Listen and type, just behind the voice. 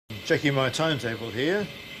checking my timetable here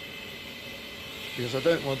because I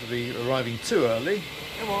don't want to be arriving too early.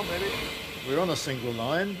 Come on, baby. We're on a single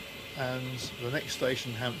line and the next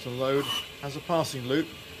station, Hampton Road, has a passing loop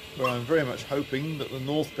where I'm very much hoping that the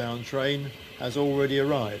northbound train has already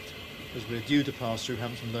arrived, as we're due to pass through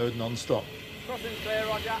Hampton Road non-stop. Crossing's clear,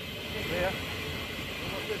 Roger. Clear.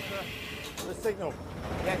 What's this, the signal?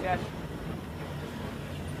 Yes, yes.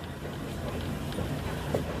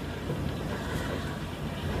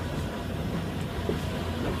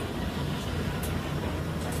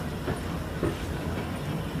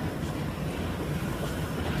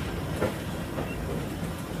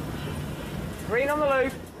 Green on the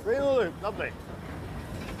loop. Green on the loop, lovely.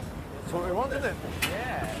 That's what we want, isn't it?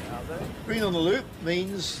 Yeah, I'll do. Green on the loop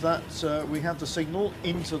means that we have the signal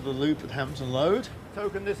into the loop at Hampton Road.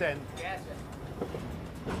 Token this end. Yes.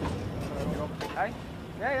 Hey?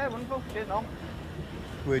 Yeah, wonderful. Cheers, Noel.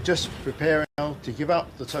 We're just preparing now to give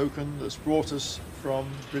up the token that's brought us from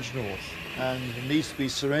Bridge North, and it needs to be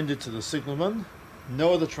surrendered to the signalman.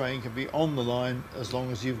 No other train can be on the line as long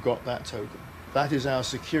as you've got that token. That is our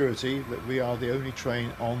security, that we are the only train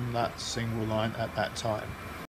on that single line at that time.